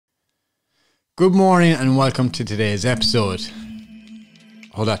Good morning and welcome to today's episode.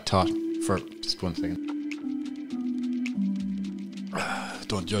 Hold that thought for just 1 second.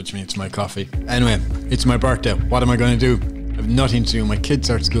 Don't judge me, it's my coffee. Anyway, it's my birthday. What am I going to do? I have nothing to do. My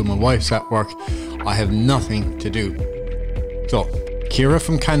kids are at school, my wife's at work. I have nothing to do. So, Kyera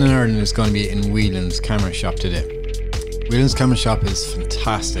from Canon Ireland is going to be in Whelans Camera Shop today. Whelans Camera Shop is a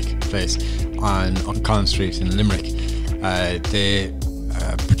fantastic place on Collins Street in Limerick. They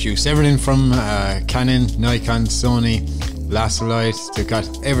produce everything from Canon, Nikon, Sony, Laserlight. They've got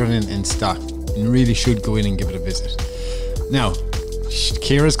everything in stock and really should go in and give it a visit. Now,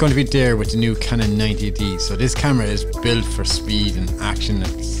 Kyera's going to be there with the new Canon 90D. So this camera is built for speed and action.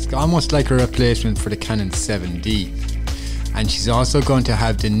 It's almost like a replacement for the Canon 7D. And she's also going to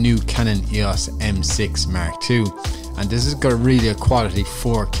have the new Canon EOS M6 Mark II. And this has got really a quality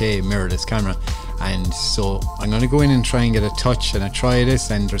 4K mirrorless camera. And so I'm going to go in and try and get a touch and a try of this,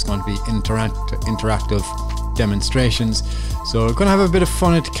 and there's going to be interactive demonstrations. So we're going to have a bit of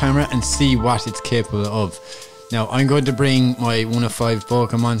fun at the camera and see what it's capable of. Now I'm going to bring my 105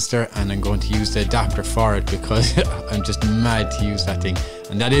 Bokeh Monster and I'm going to use the adapter for it because I'm just mad to use that thing.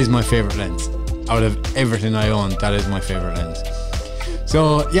 And that is my favourite lens. Out of everything I own, that is my favourite lens.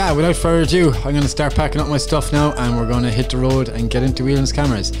 So yeah, without further ado, I'm going to start packing up my stuff now and we're going to hit the road and get into Whelans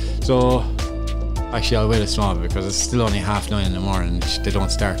cameras. So actually I'll wait a small bit because it's still only 9:30 in the morning. They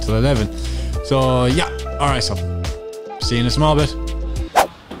don't start till 11. So yeah, alright, so see you in a small bit.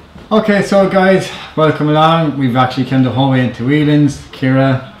 Okay, so guys, welcome along. We've actually come the whole way into Whelans.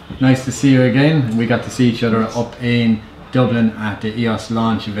 Kyera, nice to see you again. We got to see each other up in Dublin at the EOS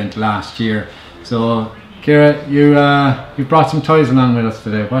launch event last year. So Kyera, you brought some toys along with us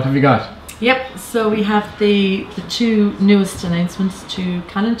today. What have you got? Yep, so we have the two newest announcements to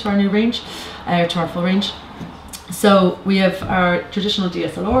Canon, to our new range, to our full range. So we have our traditional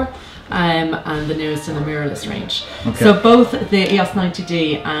DSLR and the newest in the mirrorless range. Okay. So both the EOS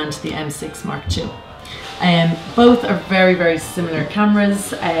 90D and the M6 Mark II. Both are very, very similar cameras.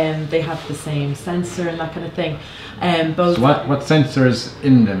 They have the same sensor and that kind of thing. Both. So what sensor is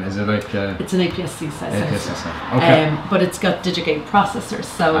in them? Is it like it's an APS-C sensor. Okay. But it's got Digigate processors,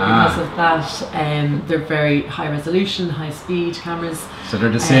 so because of that, they're very high resolution, high speed cameras. So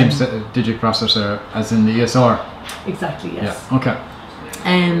they're the same Digigate processor as in the ESR. Exactly. Yes. Yeah.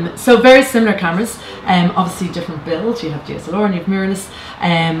 Okay. So very similar cameras. Obviously different build. You have DSLR and you have mirrorless.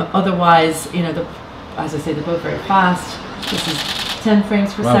 Otherwise, you know, as I say, they're both very fast. This is 10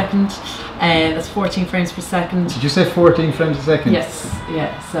 frames per second. That's 14 frames per second. Did you say 14 frames a second? Yes,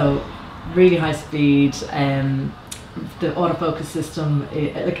 yeah. So really high speed. The autofocus system,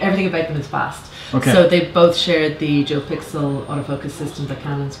 like everything about them is fast. Okay. So they both share the dual pixel autofocus system that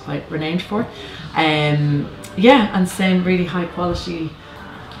Canon's quite renowned for. Yeah, and same really high quality.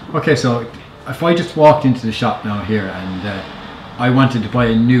 Okay, so if I just walked into the shop now here and I wanted to buy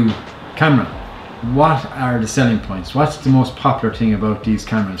a new camera, what are the selling points? What's the most popular thing about these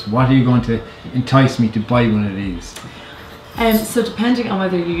cameras? What are you going to entice me to buy one of these? So depending on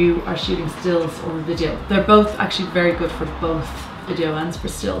whether you are shooting stills or video, they're both actually very good for both video and for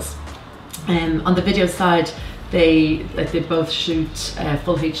stills. On the video side, they both shoot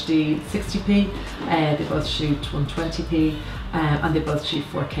full HD 60p, they both shoot 120p, and they both shoot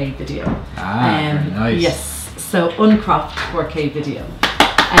 4K video. Very nice. Yes, so uncropped 4K video.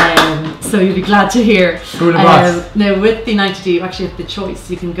 So you'll be glad to hear. Now with the 90D, you actually have the choice.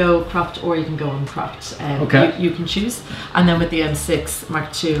 You can go cropped or you can go uncropped. Okay. You can choose. And then with the M6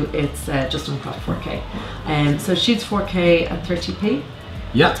 Mark II, it's just uncropped 4K. So it shoots 4K at 30p.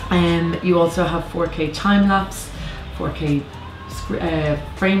 Yeah. You also have 4K time lapse, 4K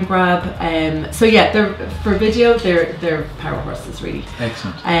frame grab. So yeah, they're for video. They're power horses, really.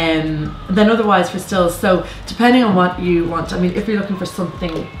 Excellent. Then otherwise for stills. So depending on what you want. I mean, if you're looking for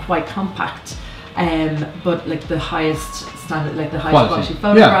something quite compact, but like the highest standard, like the highest quality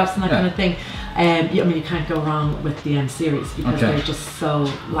photographs and that kind of thing. I mean, you can't go wrong with the M series because they're just so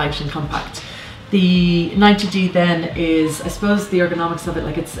light and compact. The 90D then is, I suppose, the ergonomics of it.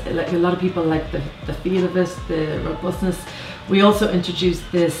 Like it's like a lot of people like the feel of it, the robustness. We also introduced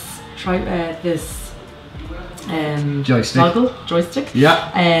this joystick.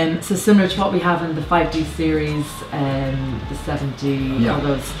 Yeah. So similar to what we have in the 5D series, the 7D, all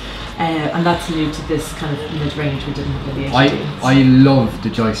those. And that's new to this kind of mid-range. We didn't have the HD. I love the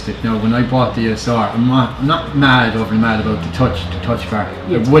joystick. Now, when I bought the ESR, I'm not overly mad about the touch bar.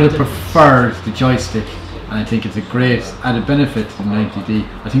 I would have preferred the joystick, and I think it's a great added benefit to the 90D.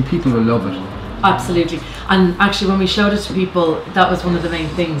 I think people will love it. Absolutely. And actually, when we showed it to people, that was one of the main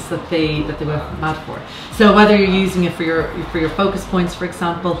things that they went mad for. So whether you're using it for your focus points, for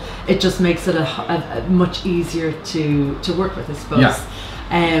example, it just makes it a much easier to work with, I suppose.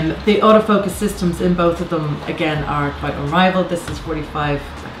 Yeah. The autofocus systems in both of them again are quite unrivaled. This is 45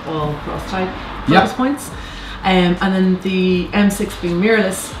 like all cross type focus points, and then the M6 being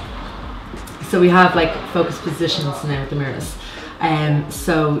mirrorless. So we have like focus positions now with the mirrorless.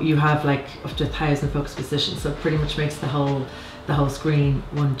 So you have like up to 1,000 focus positions. So it pretty much makes the whole screen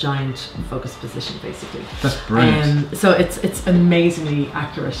one giant focus position, basically. That's brilliant. So it's amazingly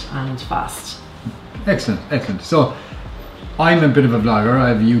accurate and fast. Excellent, excellent. So I'm a bit of a vlogger. I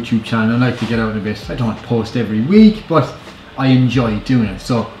have a YouTube channel. I like to get out a bit. I don't post every week, but I enjoy doing it.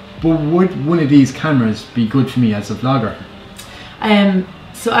 So, but would one of these cameras be good for me as a vlogger?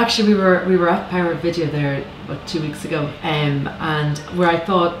 So actually, we were at Power Video there about 2 weeks ago, and where I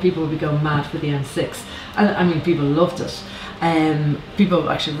thought people would be going mad for the M6, and I mean people loved it. People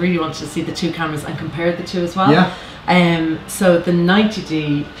actually really wanted to see the two cameras and compare the two as well. Yeah. So the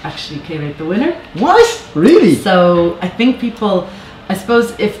 90D actually came out the winner. What? Really? So I think people, I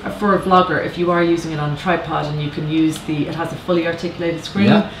suppose, if for a vlogger, if you are using it on a tripod and you can use it has a fully articulated screen.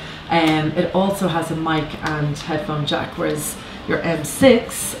 Yeah. It also has a mic and headphone jack, whereas your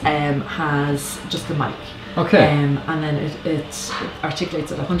M6 has just the mic. Okay. And then it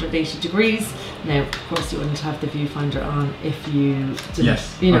articulates at 180 degrees. Now, of course, you wouldn't have the viewfinder on if you didn't,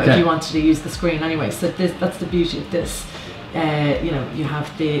 if you wanted to use the screen anyway. So that's the beauty of this. You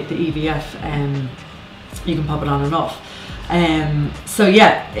have the EVF, and you can pop it on and off. So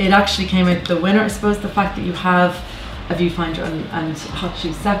yeah, it actually came out the winner. I suppose the fact that you have a viewfinder and hot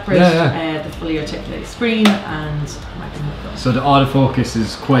shoe separate, the fully articulated screen, and so the autofocus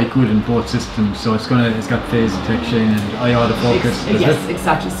is quite good in both systems. So it's got phase detection and eye autofocus. Yes,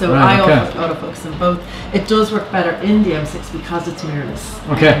 exactly. So autofocus in both. It does work better in the M6 because it's mirrorless.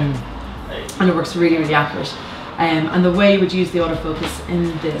 Okay. And it works really, really accurate. And the way you would use the autofocus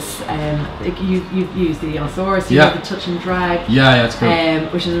in this, you've used the EOS R, so you have the touch and drag, that's cool.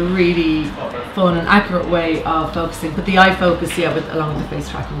 which is a really fun and accurate way of focusing. But the eye focus, along with the face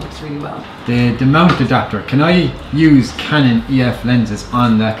tracking, works really well. The mount adapter, can I use Canon EF lenses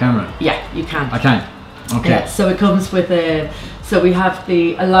on that camera? Yeah, you can. I can. Okay. Yeah, so it comes with so we have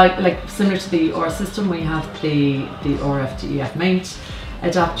like similar to the OR system, we have the RF to EF mount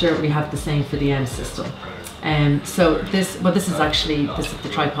adapter. We have the same for the M system. So this is the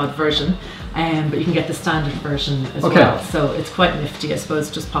tripod version, but you can get the standard version as well. So it's quite nifty, I suppose.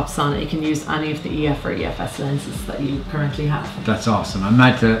 It just pops on it. You can use any of the EF or EFS lenses that you currently have. That's awesome.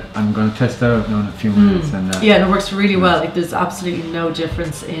 I'm going to test that out now in a few minutes. And yeah, and it works really well. There's absolutely no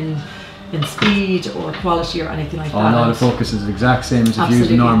difference in speed or quality or anything like that. All the focus is the exact same as if you use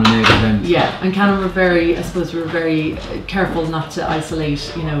a normal native lens. Yeah, and Canon were very careful not to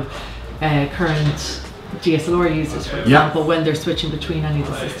isolate, current DSLR users, for example, when they're switching between any of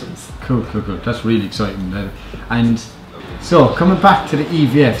the systems. Cool. That's really exciting. And so coming back to the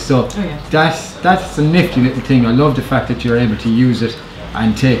EVF, so that's a nifty little thing. I love the fact that you're able to use it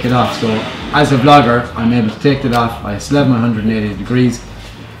and take it off. So as a vlogger, I'm able to take it off. I still have my 180 degrees.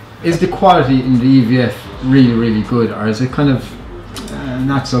 Is the quality in the EVF really, really good, or is it kind of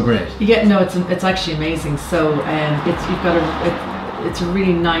not so great? Yeah, no, it's actually amazing. So it's a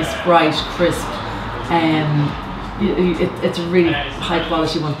really nice, bright, crisp. It's a really high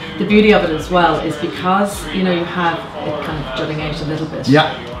quality one. The beauty of it as well is because you have it kind of jutting out a little bit.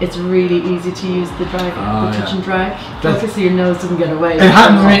 Yeah. It's really easy to use the touch and drag. Focus so your nose doesn't get away. It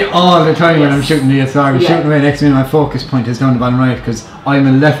happens to me all the time when I'm shooting DSLR. I'm shooting away next to me, my focus point is down the bottom right because I'm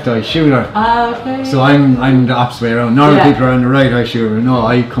a left eye shooter. Okay. So I'm the opposite way around. Normal people are on the right eye shooter. No,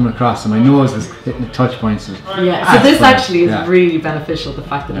 I come across and my nose is hitting the touch points. So this actually is really beneficial. The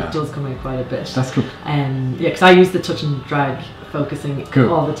fact that it does come out quite a bit. That's cool. Because I use the touch and drag focusing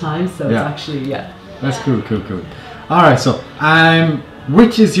all the time. So it's actually That's cool. All right. So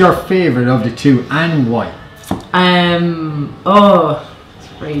which is your favorite of the two and why? It's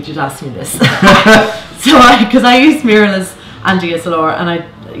afraid you'd ask me this. So because I use mirrorless and DSLR, and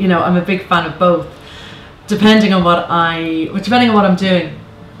I'm a big fan of both, depending on what I'm doing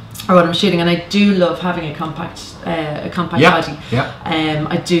or what I'm shooting, and I do love having a compact body.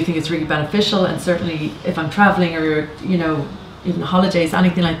 I do think it's really beneficial, and certainly if I'm traveling or even holidays,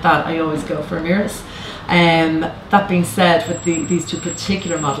 anything like that, I always go for a mirrorless. That being said, with these two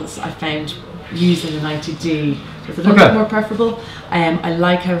particular models, I found using the 90D was a little bit more preferable. I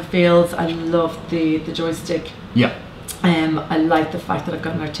like how it feels. I love the joystick. Yeah. I like the fact that I've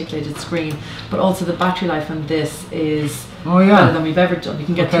got an articulated screen, but also the battery life on this is better than we've ever done. You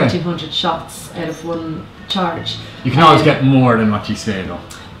can get 1300 shots out of one charge. You can always get more than what you say though.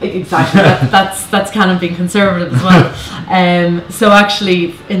 Exactly, that's Canon being conservative as well. So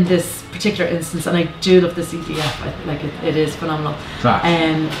actually in this particular instance, and I do love this EVF, like it is phenomenal.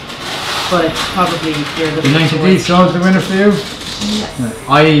 But it's probably the 90D is the winner for you? Yes.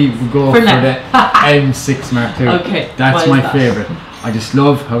 I would go for the M6 Mark II. Okay. That's my favourite. I just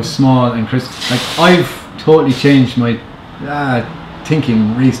love how small and crisp. Like I've totally changed my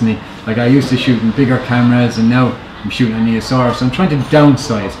thinking recently. Like I used to shoot in bigger cameras and now I'm shooting an ESR, so I'm trying to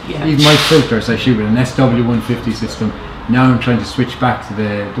downsize. Even my filters, I shoot with an SW150 system. Now I'm trying to switch back to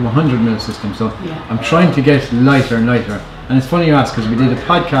the 100mm system, so I'm trying to get lighter and lighter. And it's funny you ask, because we did a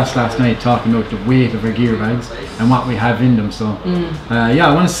podcast last night talking about the weight of our gear bags and what we have in them. So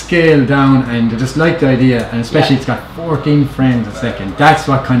I want to scale down, and I just like the idea, and especially it's got 14 frames a second. That's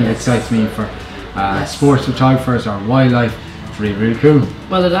what kind of excites me for sports photographers or wildlife. It's really, really cool.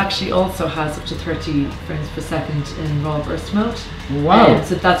 Well, it actually also has up to 30 frames per second in raw burst mode. Wow.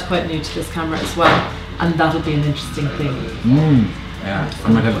 So that's quite new to this camera as well, and that'll be an interesting thing. Yeah, I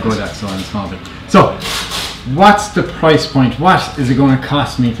might have to go that so in a small bit. So, what's the price point? What is it going to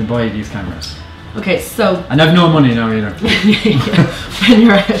cost me to buy these cameras? Okay, so... And I've no money now either. When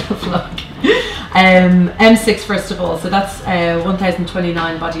you're out of luck. M6 first of all, so that's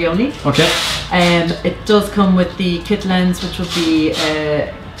 1029 body only. Okay. It does come with the kit lens, which will be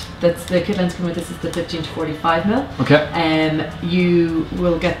that's the kit lens coming with this is the 15 to 45mm. Okay. You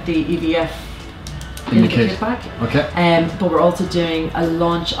will get the EVF in the kit pack. Okay. But we're also doing a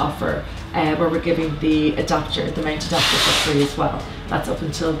launch offer where we're giving the adapter, the mount adapter, for free as well. That's up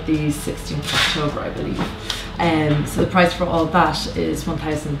until the 16th of October, I believe. So the price for all that is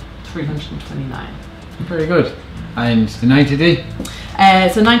 1,329. Very good. And the 90D?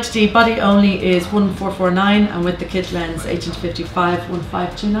 So 90D body only is 1449, and with the kit lens 18 to 55,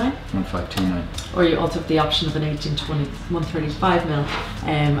 1529. 1529. Or you also have the option of an 18 to 135mm,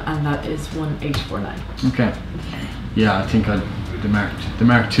 and that is 1849. Okay. Yeah, I think the Mark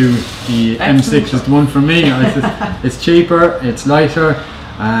II, the M6 is the one for me. It's cheaper, it's lighter,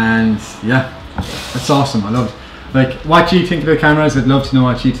 and yeah, it's awesome. I love it. Like, what do you think of the cameras? I'd love to know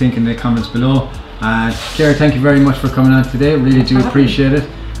what you think in the comments below. Kyera, thank you very much for coming on today. Really do appreciate it.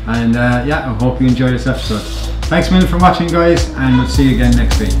 And I hope you enjoyed this episode. Thanks a million for watching, guys, and we'll see you again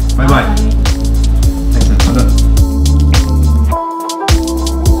next week. Bye bye. Excellent. Well done.